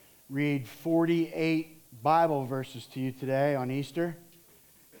read 48 Bible verses to you today on Easter.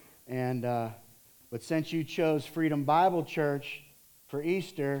 But since you chose Freedom Bible Church for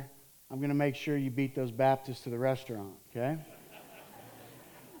Easter, I'm going to make sure you beat those Baptists to the restaurant, okay?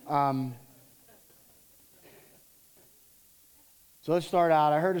 So let's start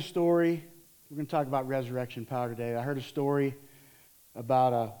out. I heard a story. We're going to talk about resurrection power today. I heard a story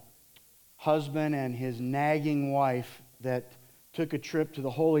about a husband and his nagging wife that took a trip to the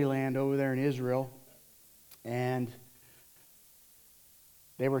Holy Land over there in Israel. And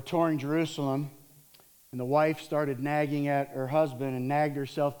they were touring Jerusalem. And the wife started nagging at her husband and nagged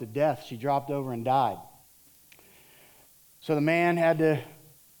herself to death. She dropped over and died. So the man had to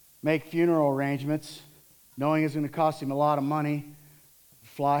make funeral arrangements, knowing it's going to cost him a lot of money,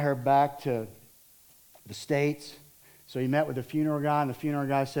 fly her back to the States. So he met with the funeral guy, and the funeral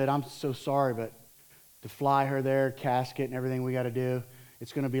guy said, "I'm so sorry, but to fly her there, casket and everything we got to do,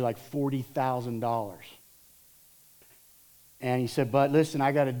 it's going to be like $40,000. And he said, "But listen,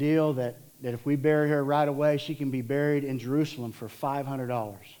 I got a deal that if we bury her right away, she can be buried in Jerusalem for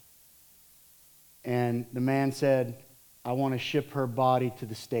 $500. And the man said, "I want to ship her body to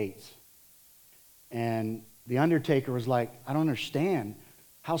the States." And the undertaker was like, "I don't understand.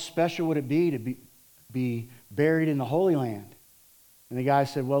 How special would it be to be buried in the Holy Land?" And the guy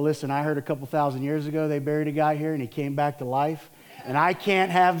said, "Well, listen, I heard a couple thousand years ago they buried a guy here and he came back to life, and I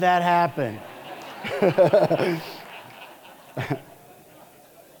can't have that happen."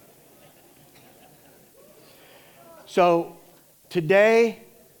 So today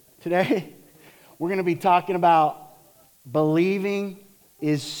we're going to be talking about believing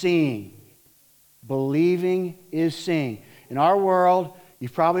is seeing. Believing is seeing. In our world,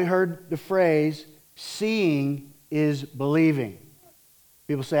 you've probably heard the phrase, seeing is believing.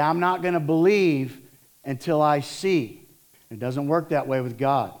 People say, "I'm not going to believe until I see." It doesn't work that way with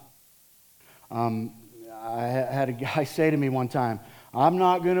God. I had a guy say to me one time, I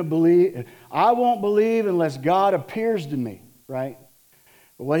won't believe unless God appears to me, right?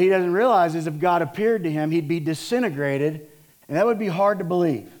 But what he doesn't realize is if God appeared to him, he'd be disintegrated, and that would be hard to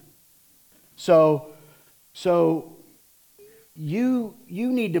believe. So you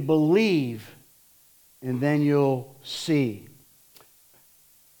need to believe, and then you'll see.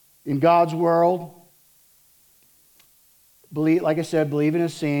 In God's world, like I said, believing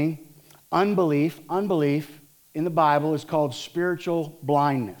is seeing. Unbelief in the Bible is called spiritual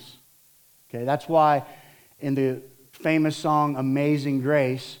blindness. Okay, that's why in the famous song Amazing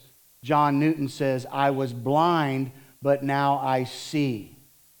Grace, John Newton says, "I was blind, but now I see."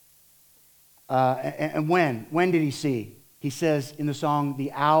 And when did he see? He says in the song,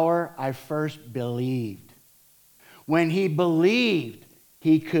 "The hour I first believed." When he believed,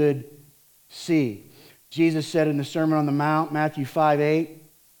 he could see. Jesus said in the Sermon on the Mount, Matthew 5:8,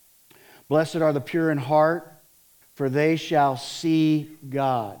 "Blessed are the pure in heart, for they shall see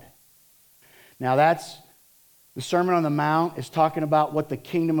God." Now that's, the Sermon on the Mount is talking about what the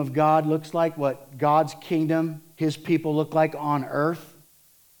kingdom of God looks like, what God's kingdom, his people look like on earth.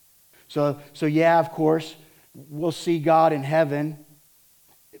 So yeah, of course, we'll see God in heaven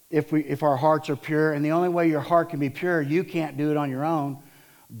if our hearts are pure. And the only way your heart can be pure, you can't do it on your own.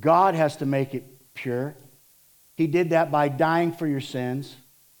 God has to make it pure. He did that by dying for your sins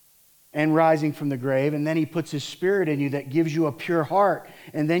and rising from the grave, and then he puts his Spirit in you that gives you a pure heart,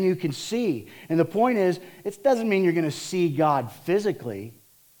 and then you can see. And the point is, it doesn't mean you're going to see God physically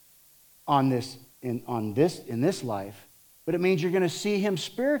in this life, but it means you're going to see him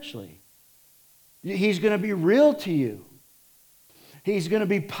spiritually. He's going to be real to you. He's going to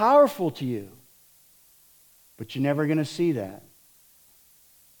be powerful to you. But you're never going to see that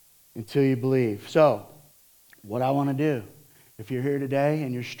until you believe. So, what I want to do, if you're here today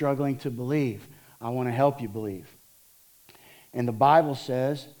and you're struggling to believe, I want to help you believe. And the Bible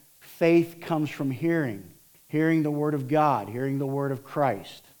says faith comes from hearing the Word of God, hearing the Word of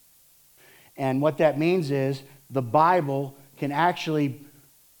Christ. And what that means is the Bible can actually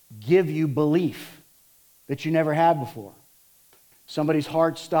give you belief that you never had before. Somebody's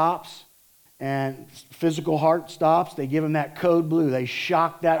heart stops, and physical heart stops. They give them that code blue. They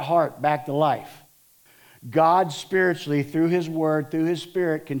shock that heart back to life. God spiritually, through his word, through his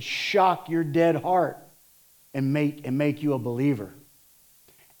Spirit, can shock your dead heart and make you a believer.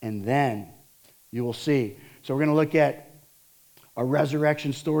 And then you will see. So we're going to look at a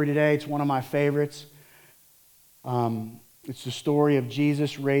resurrection story today. It's one of my favorites. It's the story of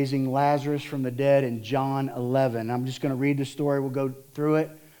Jesus raising Lazarus from the dead in John 11. I'm just going to read the story. We'll go through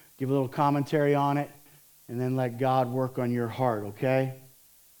it, give a little commentary on it, and then let God work on your heart, okay?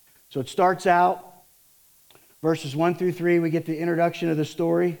 So it starts out, verses 1 through 3, we get the introduction of the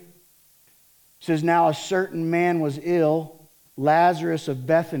story. It says, now a certain man was ill, Lazarus of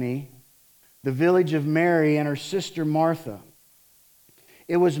Bethany, the village of Mary and her sister Martha.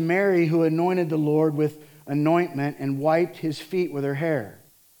 It was Mary who anointed the Lord with anointment and wiped his feet with her hair,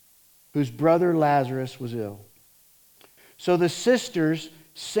 whose brother Lazarus was ill. So the sisters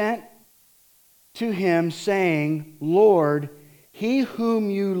sent to him, saying, Lord, he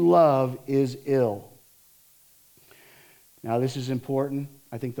whom you love is ill. Now this is important.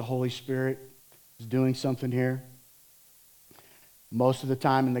 I think the Holy Spirit is doing something here. Most of the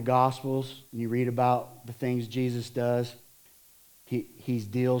time in the Gospels, when you read about the things Jesus does, he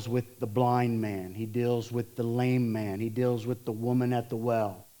deals with the blind man. He deals with the lame man. He deals with the woman at the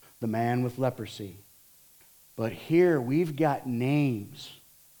well, the man with leprosy. But here we've got names,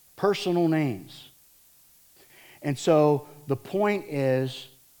 personal names. And so the point is,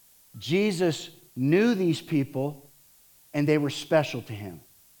 Jesus knew these people and they were special to him.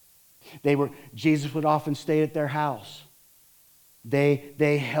 Jesus would often stay at their house.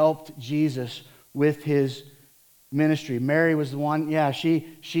 They helped Jesus with his ministry. Mary was the one,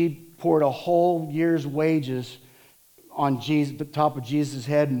 she poured a whole year's wages on Jesus, the top of Jesus'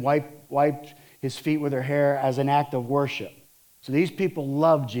 head, and wiped his feet with her hair as an act of worship. So these people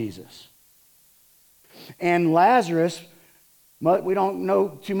loved Jesus. And Lazarus, we don't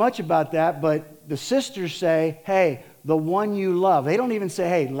know too much about that, but the sisters say, hey, the one you love. They don't even say,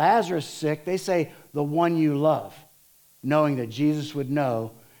 hey, Lazarus is sick. They say, the one you love, knowing that Jesus would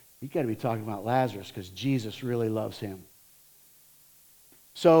know, you got to be talking about Lazarus because Jesus really loves him.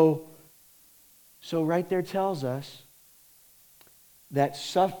 So right there tells us that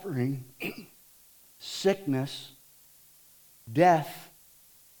suffering, sickness, death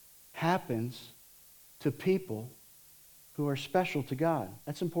happens to people who are special to God.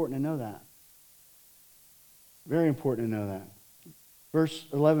 That's important to know that. Very important to know that.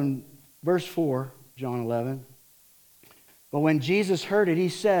 Verse 4, John 11. But when Jesus heard it, he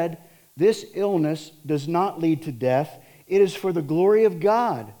said, this illness does not lead to death. It is for the glory of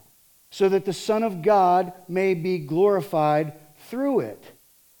God, so that the Son of God may be glorified through it.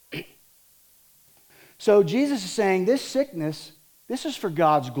 So Jesus is saying this sickness, this is for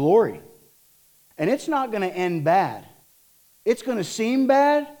God's glory. And it's not going to end bad. It's going to seem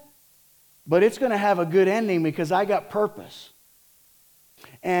bad, but it's going to have a good ending because I got purpose.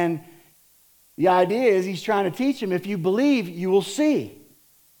 And the idea is he's trying to teach him, if you believe, you will see.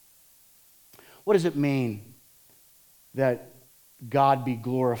 What does it mean that God be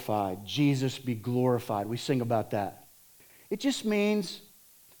glorified, Jesus be glorified? We sing about that. It just means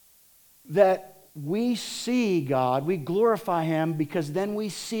that we see God, we glorify him because then we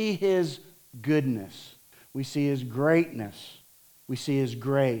see his goodness. We see his greatness. We see his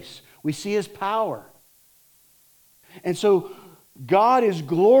grace. We see his power. And so God is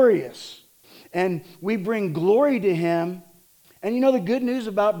glorious. And we bring glory to him. And you know the good news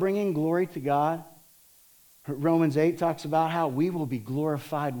about bringing glory to God? Romans 8 talks about how we will be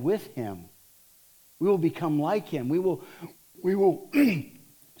glorified with him. We will become like him. We will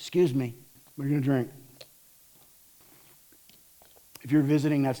excuse me, we're going to drink. If you're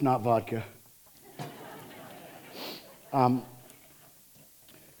visiting, that's not vodka.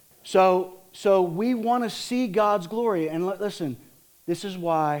 So we want to see God's glory. And listen, this is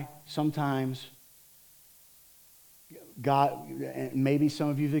why sometimes God, and maybe some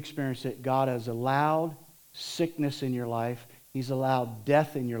of you have experienced it, God has allowed sickness in your life. He's allowed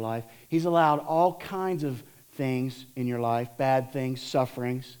death in your life. He's allowed all kinds of things in your life, bad things,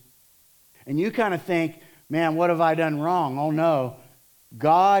 sufferings. And you kind of think, man, what have I done wrong? Oh no.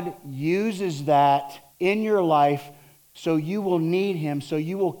 God uses that in your life so you will need him, so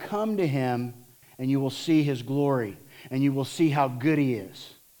you will come to him and you will see his glory and you will see how good he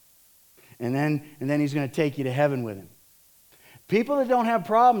is. And then he's going to take you to heaven with him. People that don't have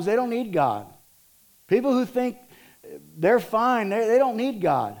problems, they don't need God. People who think they're fine, they don't need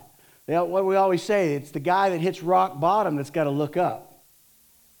God. What we always say, it's the guy that hits rock bottom that's got to look up.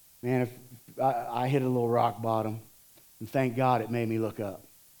 Man, if I hit a little rock bottom, and thank God it made me look up.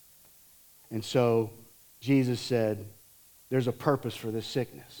 And so Jesus said, there's a purpose for this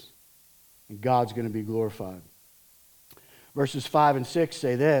sickness, and God's going to be glorified. Verses 5 and 6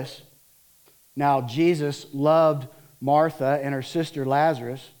 say this. Now Jesus loved Martha and her sister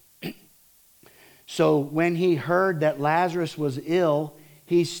Lazarus. So when he heard that Lazarus was ill,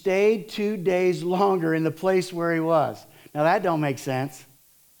 he stayed 2 days longer in the place where he was. Now that don't make sense.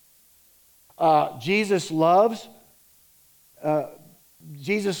 Jesus loves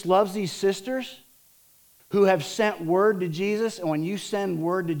these sisters who have sent word to Jesus. And when you send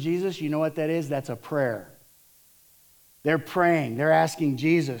word to Jesus, you know what that is? That's a prayer. They're praying. They're asking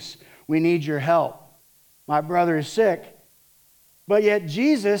Jesus, We need your help. My brother is sick. But yet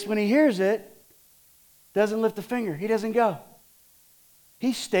Jesus, when he hears it, doesn't lift a finger. He doesn't go.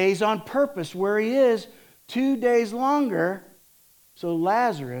 He stays on purpose where he is 2 days longer, so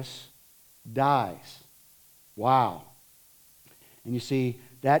Lazarus dies. Wow. And you see,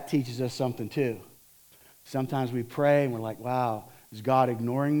 that teaches us something too. Sometimes we pray and we're like, wow, is God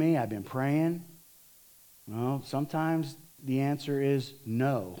ignoring me? I've been praying. Well, sometimes the answer is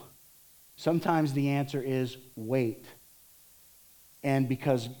no. Sometimes the answer is wait. And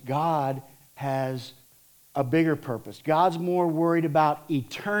because God has a bigger purpose. God's more worried about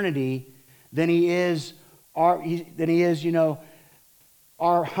eternity than he is our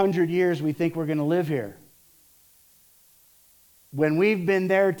 100 years we think we're going to live here. When we've been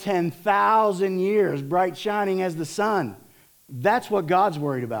there 10,000 years, bright shining as the sun, that's what God's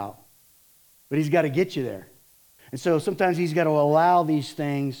worried about. But he's got to get you there. And so sometimes he's got to allow these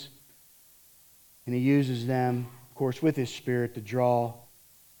things, and he uses them, of course, with his Spirit to draw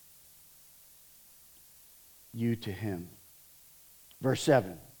you to him. Verse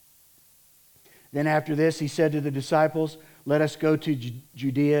 7. Then after this, he said to the disciples, let us go to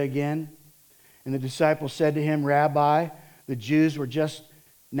Judea again. And the disciples said to him, Rabbi, the Jews were just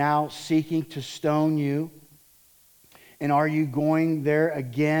now seeking to stone you. And are you going there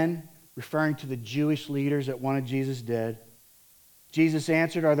again? Referring to the Jewish leaders that wanted Jesus dead. Jesus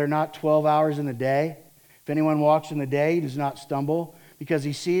answered, are there not 12 hours in the day? If anyone walks in the day, he does not stumble, because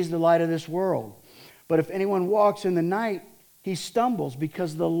he sees the light of this world. But if anyone walks in the night, he stumbles,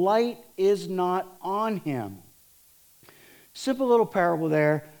 because the light is not on him. Simple little parable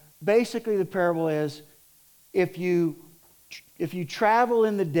there. Basically, the parable is, if you travel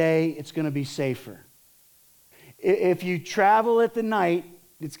in the day, it's going to be safer. If you travel at the night,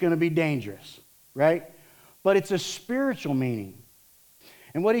 it's going to be dangerous, right? But it's a spiritual meaning.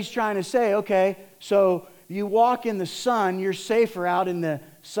 And what he's trying to say, okay, so you walk in the sun, you're safer out in the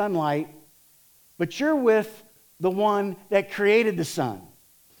sunlight, but you're with the one that created the sun.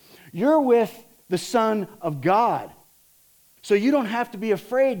 You're with the Son of God. So you don't have to be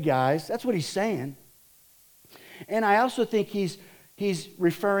afraid, guys. That's what he's saying. And I also think he's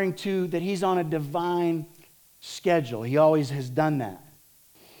referring to that he's on a divine schedule. He always has done that.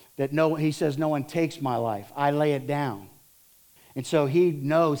 He says, no one takes my life. I lay it down. And so he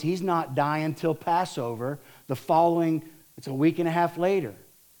knows he's not dying till Passover. It's a week and a half later.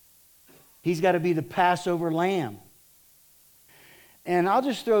 He's got to be the Passover lamb. And I'll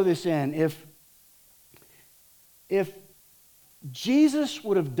just throw this in. If Jesus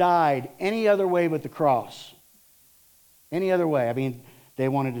would have died any other way but the cross, any other way, I mean, they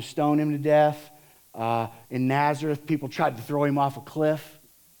wanted to stone him to death. In Nazareth, people tried to throw him off a cliff.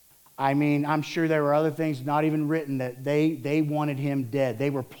 I mean, I'm sure there were other things not even written that they wanted him dead.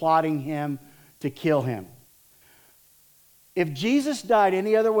 They were plotting him to kill him. If Jesus died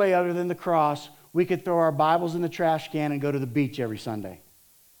any other way other than the cross, we could throw our Bibles in the trash can and go to the beach every Sunday.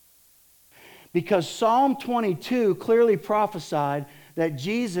 Because Psalm 22 clearly prophesied that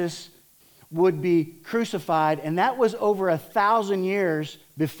Jesus would be crucified, and that was over 1,000 years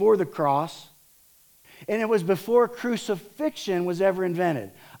before the cross, and it was before crucifixion was ever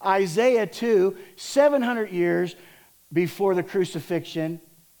invented. Isaiah 2, 700 years before the crucifixion,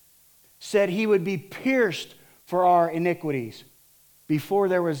 said he would be pierced for our iniquities before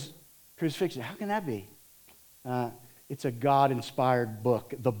there was crucifixion. How can that be? It's a God-inspired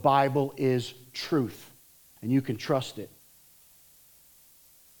book. The Bible is truth, and you can trust it.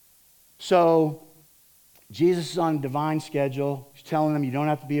 So, Jesus is on a divine schedule. He's telling them you don't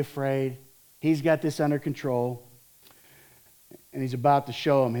have to be afraid. He's got this under control. And he's about to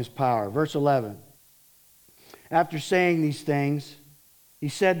show them his power. Verse 11. After saying these things, he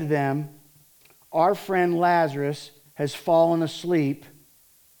said to them, our friend Lazarus has fallen asleep,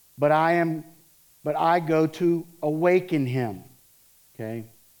 but I go to awaken him. Okay?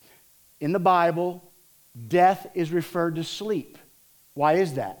 In the Bible, death is referred to sleep. Why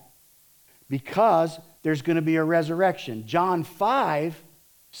is that? Because there's going to be a resurrection. John 5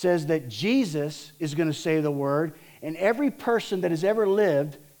 says that Jesus is going to say the word, and every person that has ever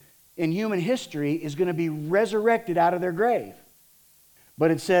lived in human history is going to be resurrected out of their grave. But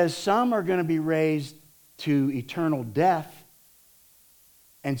it says some are going to be raised to eternal death,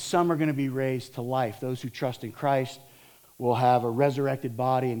 and some are going to be raised to life. Those who trust in Christ will have a resurrected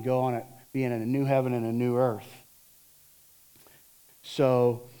body and go on it, being in a new heaven and a new earth.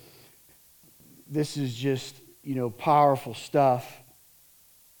 So this is just, powerful stuff.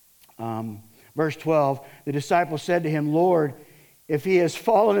 Verse 12, the disciples said to him, Lord, if he has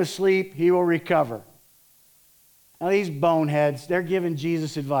fallen asleep, he will recover. Now these boneheads, they're giving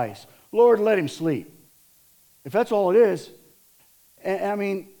Jesus advice. Lord, let him sleep. If that's all it is, and I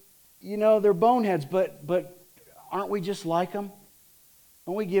mean, they're boneheads, but aren't we just like them?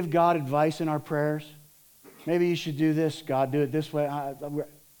 Don't we give God advice in our prayers? Maybe you should do this, God, do it this way.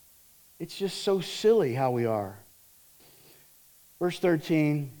 It's just so silly how we are. Verse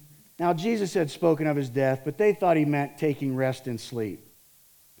 13, now Jesus had spoken of his death, but they thought he meant taking rest and sleep.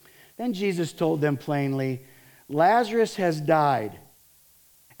 Then Jesus told them plainly, Lazarus has died,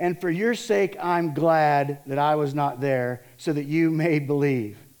 and for your sake I'm glad that I was not there, so that you may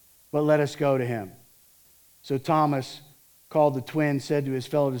believe. But let us go to him. So Thomas, called the twin, said to his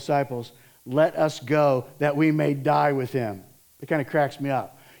fellow disciples, let us go that we may die with him. It kind of cracks me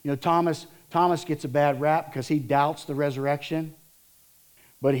up. Thomas gets a bad rap because he doubts the resurrection.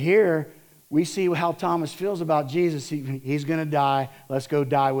 But here we see how Thomas feels about Jesus. He's going to die. Let's go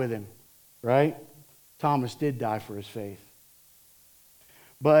die with him. Right? Thomas did die for his faith.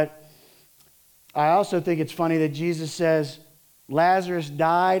 But I also think it's funny that Jesus says, Lazarus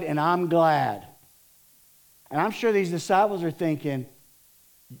died and I'm glad. And I'm sure these disciples are thinking,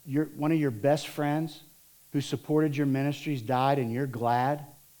 one of your best friends who supported your ministries died and you're glad?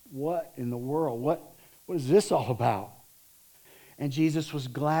 What in the world? What is this all about? And Jesus was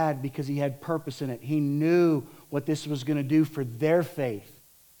glad because he had purpose in it. He knew what this was going to do for their faith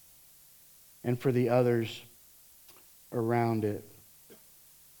and for the others around it.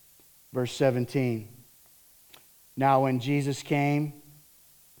 Verse 17. Now when Jesus came,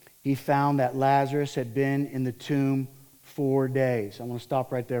 he found that Lazarus had been in the tomb 4 days. I want to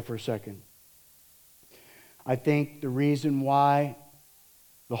stop right there for a second. I think the reason why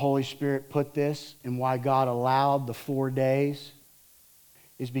the Holy Spirit put this and why God allowed the 4 days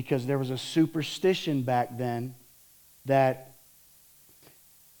is because there was a superstition back then that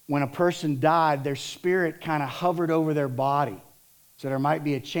when a person died, their spirit kind of hovered over their body. So there might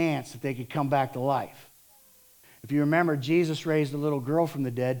be a chance that they could come back to life. If you remember, Jesus raised a little girl from the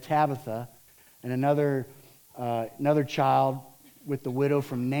dead, Tabitha, and another child with the widow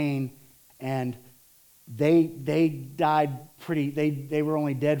from Nain, and they died they were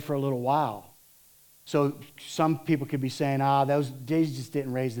only dead for a little while. So some people could be saying, they just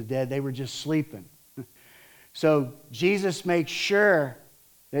didn't raise the dead, they were just sleeping. So Jesus makes sure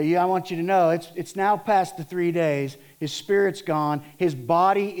that I want you to know it's now past the 3 days, his spirit's gone, his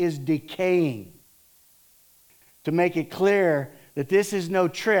body is decaying. To make it clear that this is no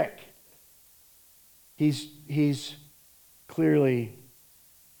trick. He's clearly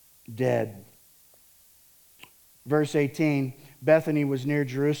dead. Verse 18, Bethany was near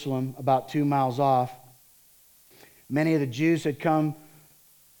Jerusalem, about 2 miles off. Many of the Jews had come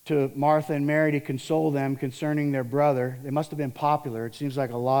to Martha and Mary to console them concerning their brother. They must have been popular. It seems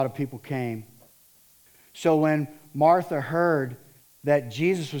like a lot of people came. So when Martha heard that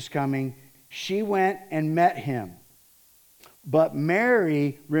Jesus was coming, she went and met him. But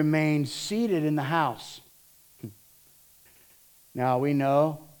Mary remained seated in the house. Now we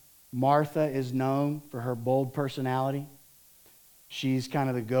know Martha is known for her bold personality. She's kind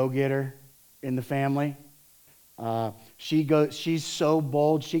of the go-getter in the family. She's so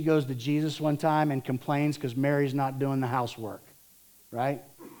bold, she goes to Jesus one time and complains because Mary's not doing the housework. Right?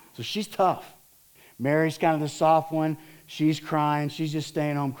 So she's tough. Mary's kind of the soft one. She's crying. She's just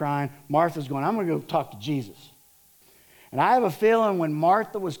staying home crying. Martha's going, I'm going to go talk to Jesus. And I have a feeling when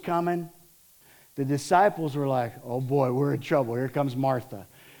Martha was coming, the disciples were like, oh boy, we're in trouble. Here comes Martha.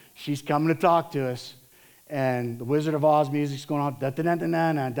 She's coming to talk to us. And the Wizard of Oz music's going on.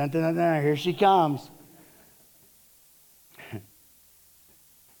 Da-da-da-da-da, da-da-da-da, here she comes.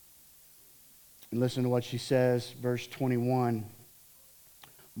 And listen to what she says, verse 21.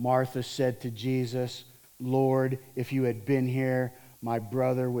 Martha said to Jesus, Lord, if you had been here, my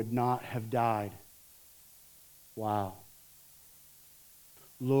brother would not have died. Wow.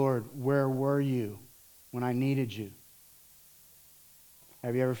 Lord, where were you when I needed you?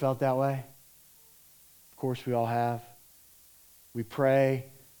 Have you ever felt that way? Of course we all have. We pray,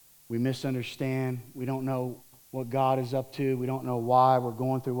 we misunderstand, we don't know what God is up to, we don't know why we're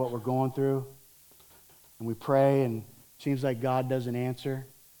going through what we're going through. And we pray and it seems like God doesn't answer.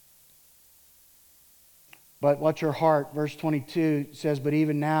 But what's your heart? Verse 22 says, but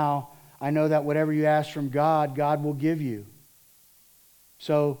even now, I know that whatever you ask from God, God will give you.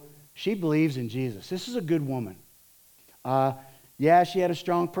 So she believes in Jesus. This is a good woman. Yeah, she had a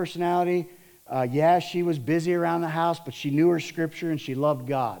strong personality. Yeah, she was busy around the house, but she knew her scripture and she loved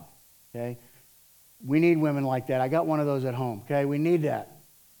God. Okay? We need women like that. I got one of those at home. Okay? We need that.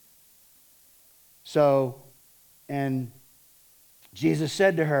 So, and Jesus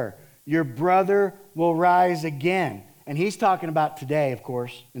said to her, your brother will rise again. And he's talking about today, of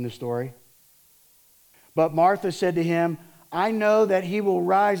course, in the story. But Martha said to him, I know that he will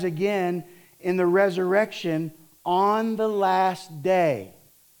rise again in the resurrection on the last day.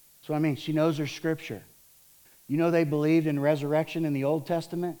 So I mean, she knows her scripture. You know they believed in resurrection in the Old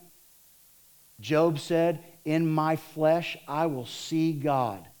Testament? Job said, in my flesh I will see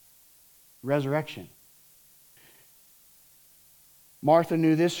God. Resurrection. Martha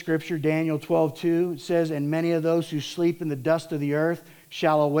knew this scripture, Daniel 12:2. It says, and many of those who sleep in the dust of the earth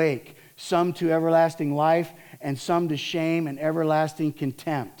shall awake, some to everlasting life, and some to shame and everlasting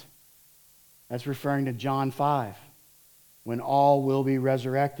contempt. That's referring to John 5, when all will be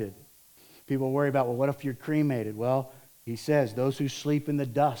resurrected. People worry about, well, what if you're cremated? Well, he says, those who sleep in the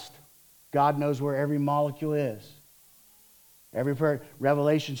dust. God knows where every molecule is.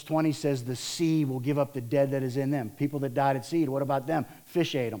 Revelations 20 says the sea will give up the dead that is in them. People that died at sea, what about them?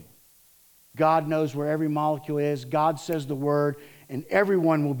 Fish ate them. God knows where every molecule is. God says the word, and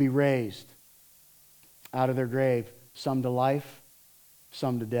everyone will be raised out of their grave, some to life,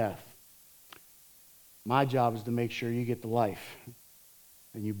 some to death. My job is to make sure you get the life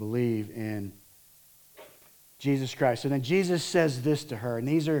and you believe in Jesus Christ. And then Jesus says this to her, and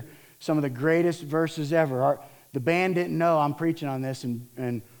these are some of the greatest verses ever. The band didn't know I'm preaching on this,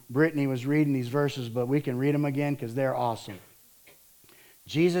 and Brittany was reading these verses, but we can read them again because they're awesome.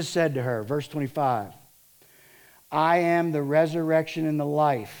 Jesus said to her, verse 25, I am the resurrection and the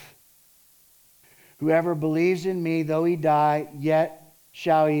life. Whoever believes in me, though he die, yet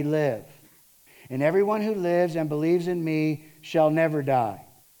shall he live. And everyone who lives and believes in me shall never die.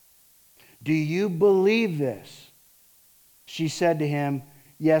 Do you believe this? She said to him,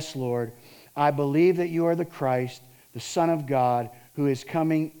 yes, Lord. I believe that you are the Christ, the Son of God, who is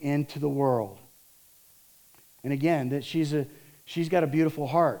coming into the world. And again, that she's got a beautiful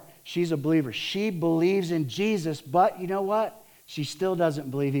heart. She's a believer. She believes in Jesus, but you know what? She still doesn't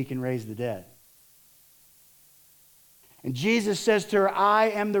believe he can raise the dead. And Jesus says to her, I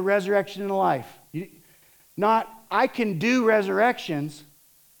am the resurrection and the life. Not, I can do resurrections.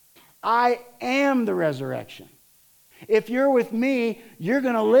 I am the resurrection. If you're with me, you're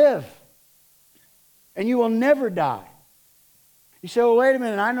going to live. And you will never die. You say, well, wait a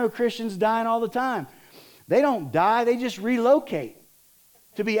minute, I know Christians dying all the time. They don't die, they just relocate.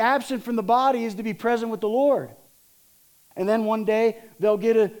 To be absent from the body is to be present with the Lord. And then one day, they'll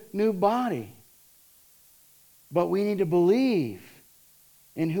get a new body. But we need to believe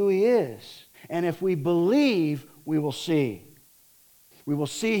in who he is. And if we believe, we will see. We will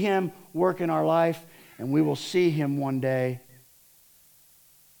see him work in our life, and we will see him one day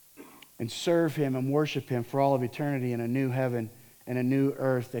and serve him and worship him for all of eternity in a new heaven and a new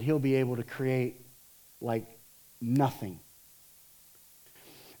earth that he'll be able to create like nothing.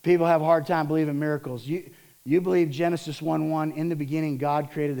 People have a hard time believing miracles. You believe Genesis 1:1, in the beginning God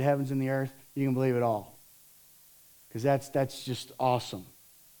created the heavens and the earth, you can believe it all. Because that's just awesome.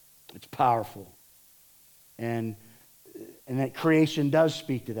 It's powerful. And that creation does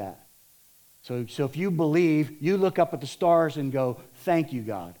speak to that. So if you believe, you look up at the stars and go, thank you,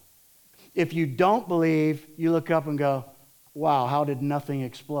 God. If you don't believe, you look up and go, wow, how did nothing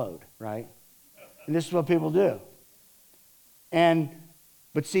explode, right? And this is what people do.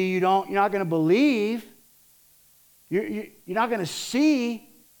 But see, you're not going to believe, you're not going to see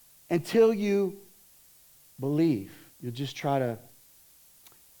until you believe. You'll just try to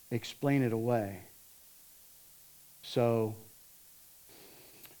explain it away. So,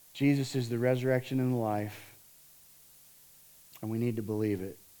 Jesus is the resurrection and the life, and we need to believe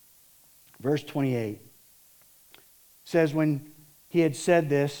it. Verse 28 says, when he had said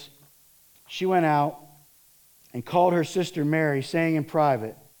this, she went out and called her sister Mary, saying in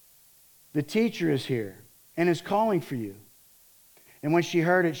private, the teacher is here and is calling for you. And when she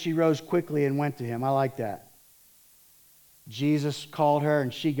heard it, she rose quickly and went to him. I like that. Jesus called her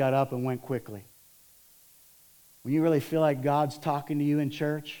and she got up and went quickly. When you really feel like God's talking to you in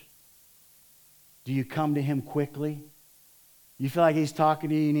church, do you come to him quickly? You feel like he's talking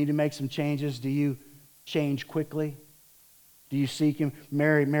to you, you need to make some changes. Do you change quickly? Do you seek him?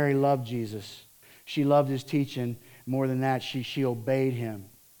 Mary loved Jesus. She loved his teaching. More than that, she obeyed him.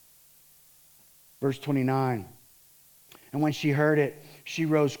 Verse 29. And when she heard it, she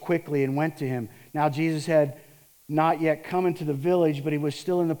rose quickly and went to him. Now Jesus had not yet come into the village, but he was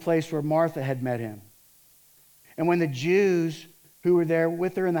still in the place where Martha had met him. And when the Jews who were there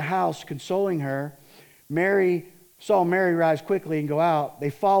with her in the house consoling her, saw Mary rise quickly and go out, they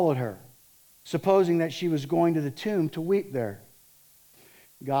followed her, supposing that she was going to the tomb to weep there.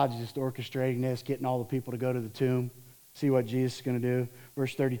 God's just orchestrating this, getting all the people to go to the tomb. See what Jesus is going to do.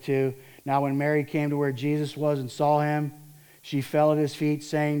 Verse 32. Now when Mary came to where Jesus was and saw him, she fell at his feet,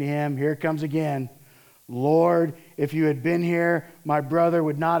 saying to him, here it comes again, Lord, if you had been here, my brother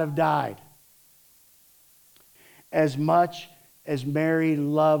would not have died. As much as Mary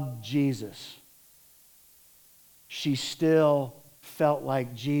loved Jesus, she still felt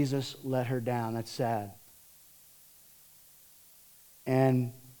like Jesus let her down. That's sad.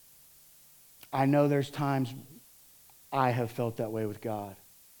 And I know there's times I have felt that way with God.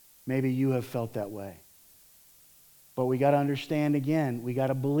 Maybe you have felt that way. But we got to understand again, we got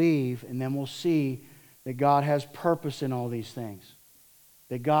to believe, and then we'll see that God has purpose in all these things.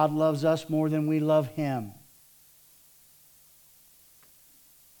 That God loves us more than we love him.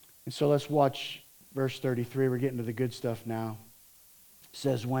 And so let's watch verse 33. We're getting to the good stuff now. It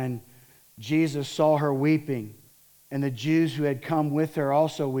says, when Jesus saw her weeping, and the Jews who had come with her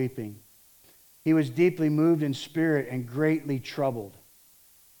also weeping, he was deeply moved in spirit and greatly troubled.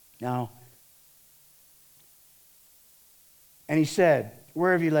 Now, and he said,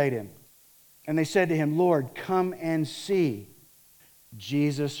 where have you laid him? And they said to him, Lord, come and see.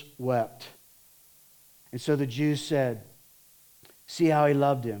 Jesus wept. And so the Jews said, see how he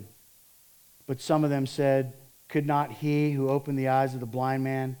loved him. But some of them said, could not he who opened the eyes of the blind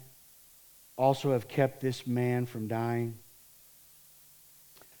man also have kept this man from dying?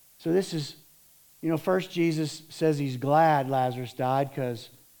 So this is, first Jesus says he's glad Lazarus died because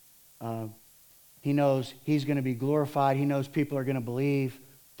he knows he's going to be glorified. He knows people are going to believe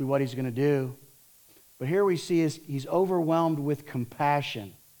through what he's going to do. But here we see he's overwhelmed with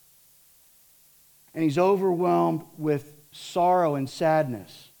compassion. And he's overwhelmed with sorrow and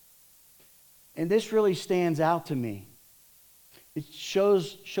sadness. And this really stands out to me. It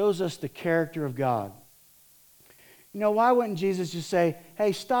shows us the character of God. Why wouldn't Jesus just say,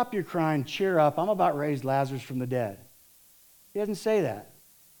 hey, stop your crying, cheer up, I'm about to raise Lazarus from the dead? He doesn't say that.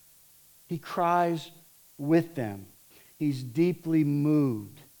 He cries with them. He's deeply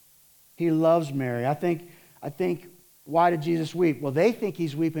moved. He loves Mary. I think, why did Jesus weep? Well, they think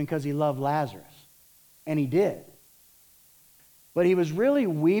he's weeping because he loved Lazarus. And he did. But he was really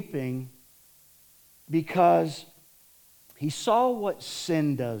weeping because he saw what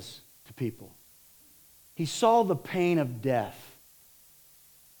sin does to people. He saw the pain of death.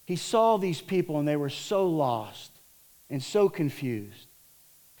 He saw these people and they were so lost and so confused.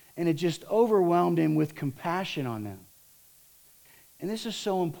 And it just overwhelmed him with compassion on them. And this is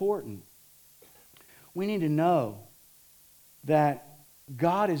so important. We need to know that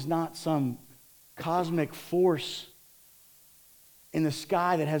God is not some cosmic force in the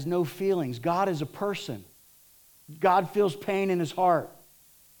sky that has no feelings. God is a person. God feels pain in his heart.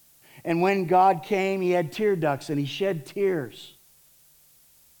 And when God came, he had tear ducts and he shed tears.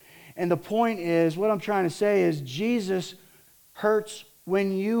 And the point is, what I'm trying to say is, Jesus hurts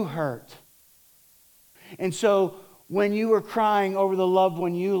when you hurt. And so, when you were crying over the loved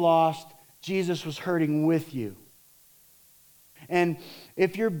one you lost, Jesus was hurting with you. And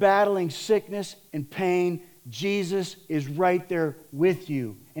if you're battling sickness and pain, Jesus is right there with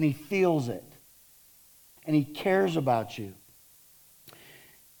you, and he feels it. And he cares about you.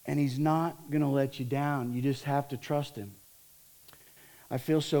 And he's not going to let you down. You just have to trust him. I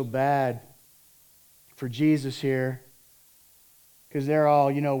feel so bad for Jesus here because they're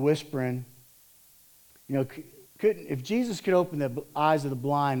all, whispering. If Jesus could open the eyes of the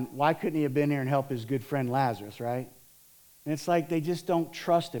blind, why couldn't he have been here and help his good friend Lazarus, right? And it's like they just don't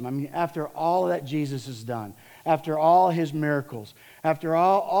trust him. I mean, after all that Jesus has done, after all his miracles, after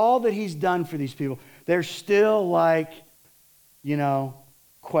all that he's done for these people, they're still like,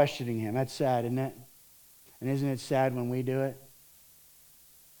 questioning him. That's sad, isn't it? And isn't it sad when we do it?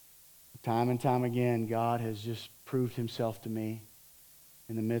 Time and time again, God has just proved himself to me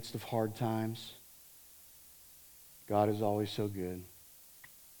in the midst of hard times. God is always so good.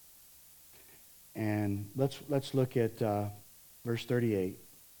 And let's look at verse 38. It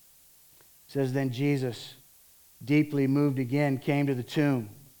says, then Jesus, deeply moved again, came to the tomb.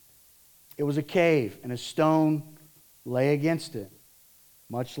 It was a cave, and a stone lay against it,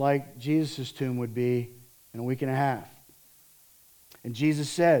 much like Jesus' tomb would be in a week and a half. And Jesus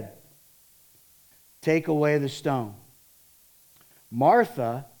said, take away the stone.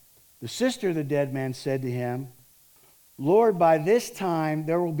 Martha, the sister of the dead man, said to him, Lord, by this time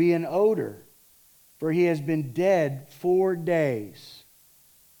there will be an odor, for he has been dead 4 days.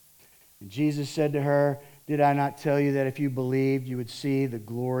 And Jesus said to her, did I not tell you that if you believed, you would see the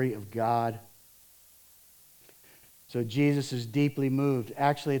glory of God? So Jesus is deeply moved.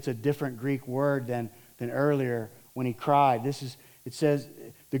 Actually, it's a different Greek word than earlier when he cried. It says,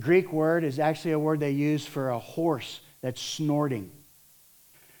 the Greek word is actually a word they use for a horse that's snorting.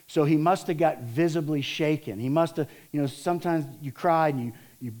 So he must have got visibly shaken. He must have, sometimes you cry and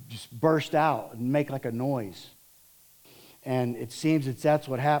you just burst out and make like a noise. And it seems that's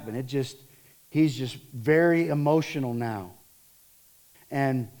what happened. He's just very emotional now.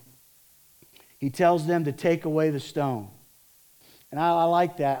 And he tells them to take away the stone. And I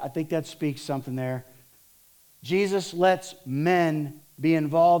like that. I think that speaks something there. Jesus lets men be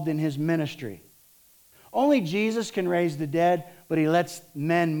involved in his ministry. Only Jesus can raise the dead, but he lets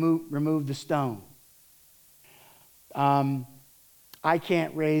men remove the stone. I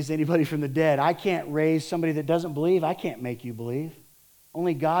can't raise anybody from the dead. I can't raise somebody that doesn't believe. I can't make you believe.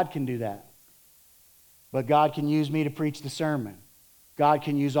 Only God can do that. But God can use me to preach the sermon. God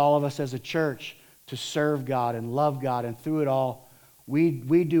can use all of us as a church to serve God and love God. And through it all,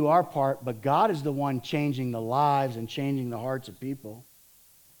 we do our part, but God is the one changing the lives and changing the hearts of people.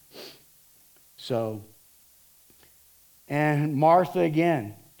 So, and Martha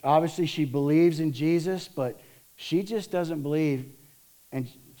again, obviously she believes in Jesus, but she just doesn't believe. And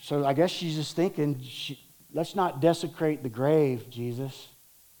so I guess she's just thinking, let's not desecrate the grave, Jesus.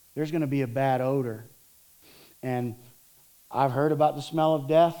 There's going to be a bad odor. And I've heard about the smell of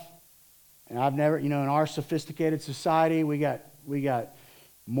death, and I've never, in our sophisticated society, we got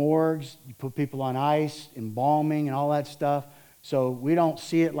morgues, you put people on ice, embalming and all that stuff. So we don't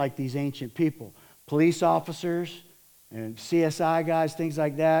see it like these ancient people. Police officers and CSI guys, things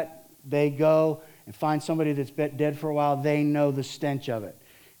like that, they go and find somebody that's been dead for a while. They know the stench of it.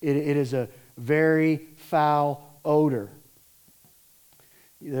 It is a very foul odor.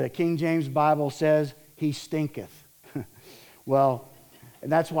 The King James Bible says, he stinketh. Well,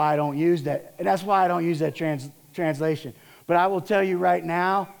 and that's why I don't use that. And that's why I don't use that translation. But I will tell you right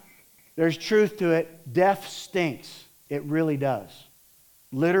now, there's truth to it. Death stinks. It really does.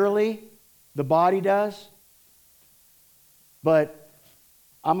 Literally, the body does. But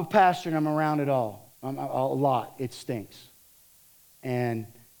I'm a pastor and I'm around it all. A lot. It stinks. And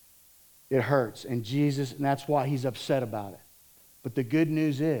it hurts. And that's why he's upset about it. But the good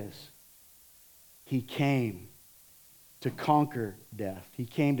news is, he came to conquer death. He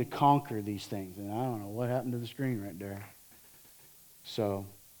came to conquer these things. And I don't know what happened to the screen right there. So,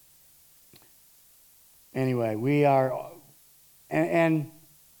 anyway, we are, and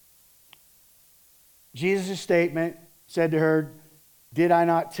Jesus' statement said to her, did I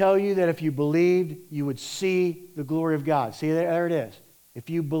not tell you that if you believed, you would see the glory of God? See, there it is. If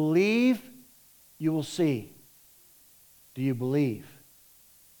you believe, you will see. Do you believe?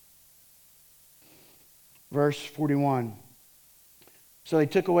 Verse 41. So they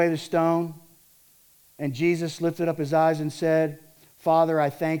took away the stone, and Jesus lifted up his eyes and said, Father, I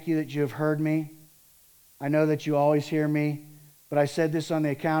thank you that you have heard me. I know that you always hear me, but I said this on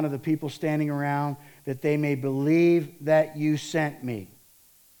the account of the people standing around, that they may believe that you sent me.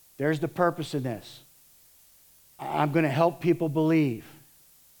 There's the purpose of this. I'm going to help people believe.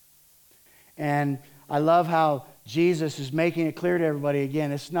 And I love how Jesus is making it clear to everybody,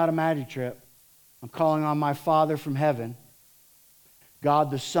 again, it's not a magic trip. I'm calling on my Father from heaven.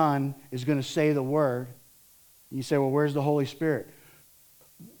 God the Son is going to say the word. You say, well, where's the Holy Spirit?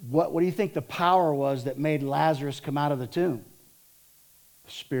 What do you think the power was that made Lazarus come out of the tomb?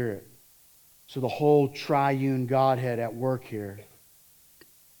 The Spirit. So the whole triune Godhead at work here.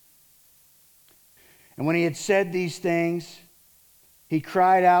 And when he had said these things, he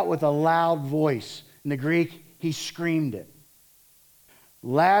cried out with a loud voice. In the Greek, he screamed it.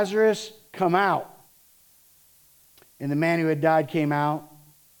 Lazarus, come out. And the man who had died came out,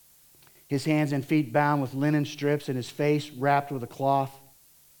 his hands and feet bound with linen strips and his face wrapped with a cloth.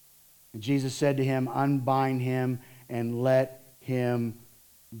 And Jesus said to him, unbind him and let him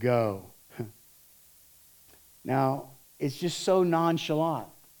go. Now, it's just so nonchalant.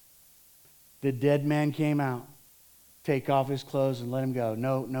 The dead man came out, take off his clothes and let him go.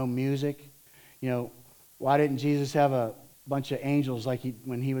 No music. Why didn't Jesus have a bunch of angels like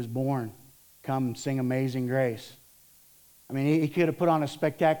when he was born come and sing Amazing Grace? I mean, he could have put on a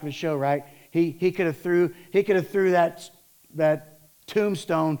spectacular show, right? He could have threw that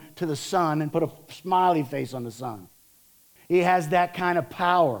tombstone to the sun and put a smiley face on the sun. He has that kind of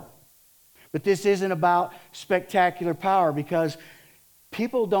power. But this isn't about spectacular power, because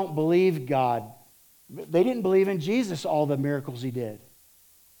people don't believe God. They didn't believe in Jesus, all the miracles he did.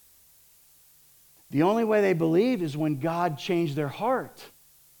 The only way they believed is when God changed their heart.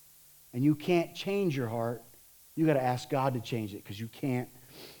 And you can't change your heart. You got to ask God to change it, because you can't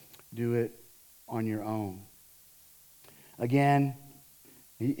do it on your own. Again,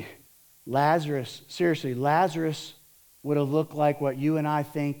 Lazarus would have looked like what you and I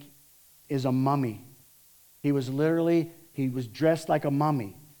think is a mummy. He was dressed like a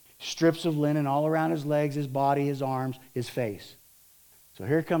mummy. Strips of linen all around his legs, his body, his arms, his face. So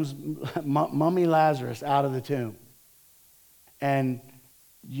here comes mummy Lazarus out of the tomb. And,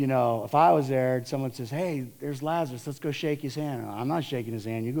 if I was there and someone says, hey, there's Lazarus, let's go shake his hand. I'm not shaking his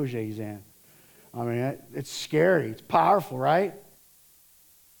hand, you go shake his hand. I mean, it's scary, it's powerful, right?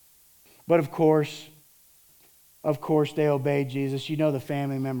 But of course, they obeyed Jesus. The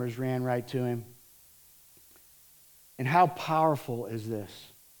family members ran right to him. And how powerful is this?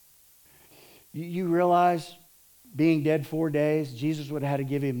 You realize, being dead 4 days, Jesus would have had to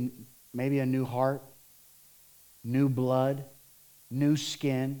give him maybe a new heart, new blood, new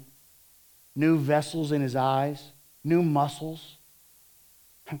skin, new vessels in his eyes, new muscles.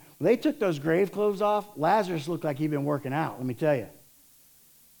 When they took those grave clothes off, Lazarus looked like he'd been working out, let me tell you.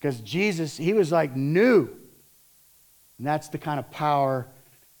 Because Jesus, he was like new. And that's the kind of power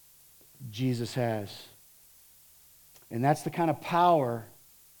Jesus has. And that's the kind of power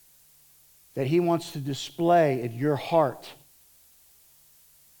that he wants to display in your heart.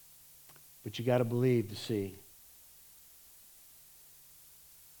 But you got to believe to see.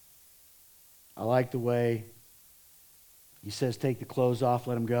 I like the way he says, take the clothes off,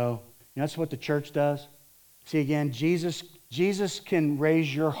 let them go. That's what the church does. See, again, Jesus can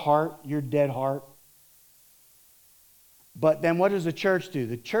raise your heart, your dead heart. But then what does the church do?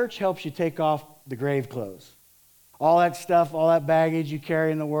 The church helps you take off the grave clothes. All that stuff, all that baggage you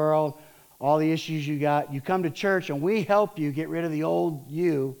carry in the world, all the issues you got. You come to church and we help you get rid of the old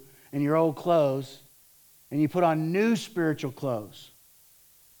you and your old clothes, and you put on new spiritual clothes,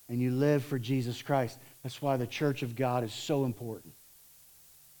 and you live for Jesus Christ. That's why the church of God is so important.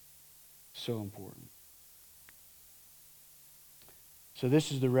 So important. So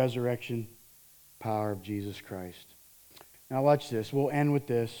this is the resurrection power of Jesus Christ. Now watch this. We'll end with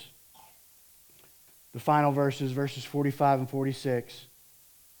this. The final verses 45 and 46.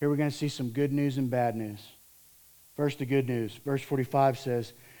 Here we're going to see some good news and bad news. First, the good news. Verse 45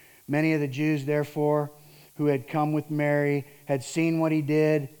 says, many of the Jews, therefore, who had come with Mary, had seen what he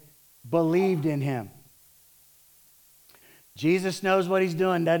did, believed in him. Jesus knows what he's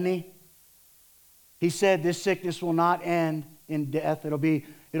doing, doesn't he? He said this sickness will not end in death. It'll be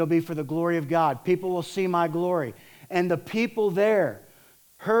for the glory of God. People will see my glory. And the people there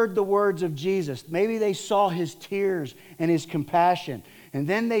heard the words of Jesus. Maybe they saw his tears and his compassion. And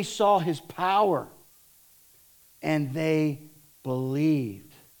then they saw his power. And they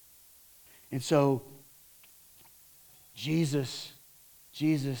believed. And so Jesus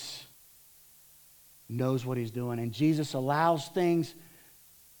knows what he's doing. And Jesus allows things.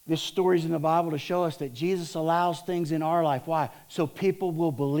 This story's in the Bible to show us that Jesus allows things in our life. Why? So people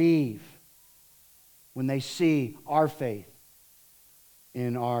will believe when they see our faith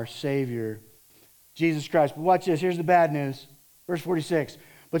in our Savior, Jesus Christ. But watch this. Here's the bad news. Verse 46.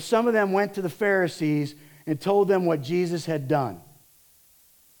 But some of them went to the Pharisees and told them what Jesus had done.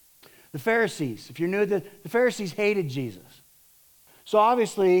 The Pharisees, if you're new, the Pharisees hated Jesus. So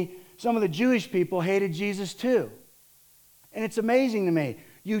obviously, some of the Jewish people hated Jesus too. And it's amazing to me.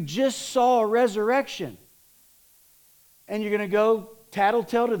 You just saw a resurrection. And you're going to go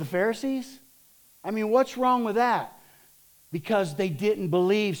tattletale to the Pharisees? I mean, what's wrong with that? Because they didn't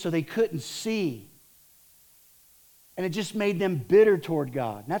believe, so they couldn't see. And it just made them bitter toward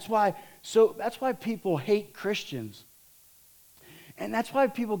God. And that's why people hate Christians. And that's why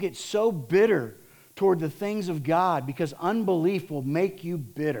people get so bitter toward the things of God, because unbelief will make you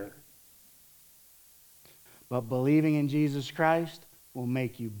bitter. But believing in Jesus Christ will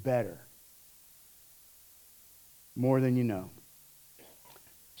make you better. More than you know.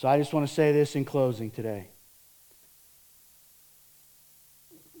 So I just want to say this in closing today.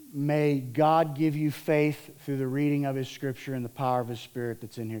 May God give you faith through the reading of his scripture and the power of his Spirit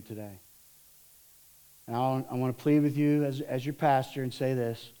that's in here today. And I want to plead with you as your pastor and say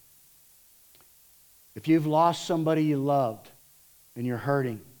this. If you've lost somebody you loved and you're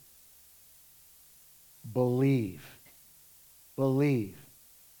hurting, believe. Believe.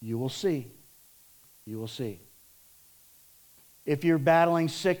 You will see. You will see. If you're battling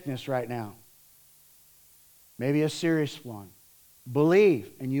sickness right now, maybe a serious one,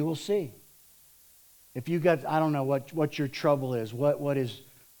 believe and you will see. If you got, I don't know what your trouble is, what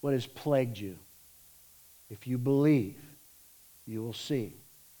has plagued you. If you believe, you will see.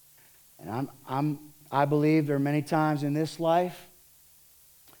 And I believe there are many times in this life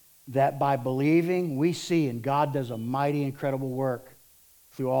that by believing we see, and God does a mighty, incredible work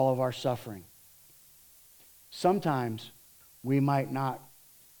through all of our suffering. Sometimes we might not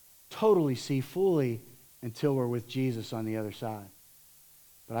totally see fully until we're with Jesus on the other side.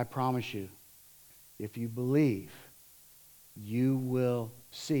 But I promise you, If you believe, you will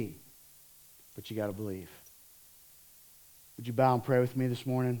see. But you got to believe. Would you bow and pray with me this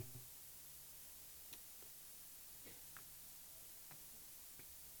morning?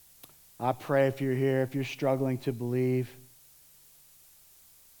 I pray if you're here, if you're struggling to believe,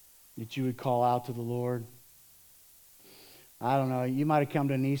 that you would call out to the Lord. I don't know, you might have come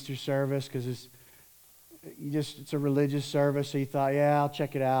to an Easter service because it's a religious service, so you thought, yeah, I'll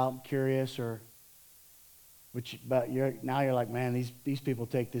check it out, I'm curious, but now you're like, man, these people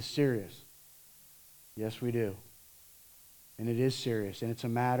take this serious. Yes, we do. And it is serious, and it's a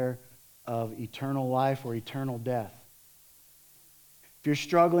matter of eternal life or eternal death. If you're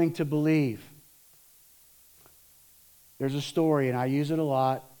struggling to believe, there's a story, and I use it a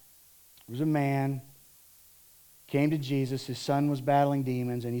lot. There was a man, came to Jesus, his son was battling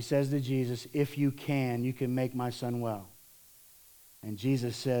demons, and he says to Jesus, if you can make my son well. And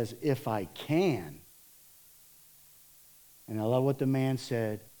Jesus says, if I can. And I love what the man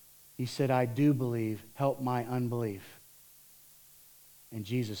said. He said, I do believe, help my unbelief. And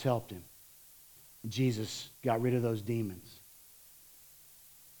Jesus helped him. Jesus got rid of those demons.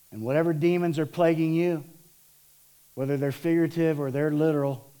 And whatever demons are plaguing you, whether they're figurative or they're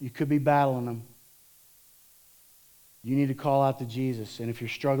literal, you could be battling them. You need to call out to Jesus. And if you're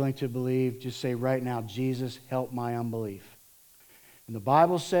struggling to believe, just say right now, Jesus, help my unbelief. And the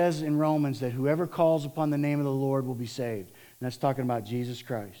Bible says in Romans that whoever calls upon the name of the Lord will be saved. And that's talking about Jesus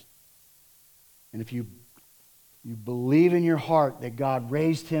Christ. And if you believe in your heart that God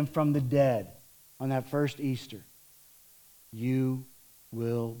raised him from the dead on that first Easter, you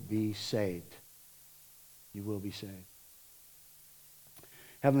will be saved. You will be saved.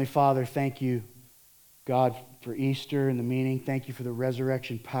 Heavenly Father, thank you, God, for Easter and the meaning. Thank you for the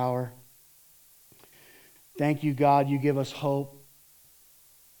resurrection power. Thank you, God, you give us hope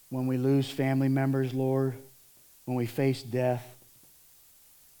when we lose family members, Lord, when we face death.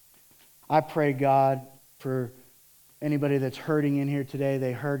 I pray, God, for anybody that's hurting in here today,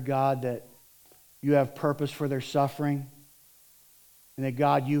 they heard, God, that you have purpose for their suffering, and that,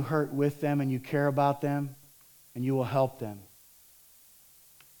 God, you hurt with them and you care about them, and you will help them.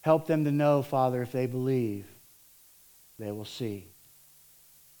 Help them to know, Father, if they believe, they will see.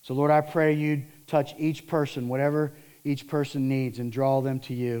 So, Lord, I pray you'd touch each person, whatever each person needs, and draw them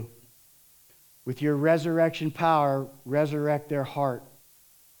to you. With your resurrection power, resurrect their heart.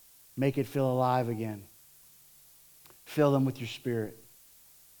 Make it feel alive again. Fill them with your Spirit.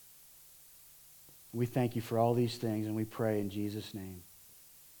 We thank you for all these things, and we pray in Jesus' name.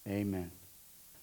 Amen.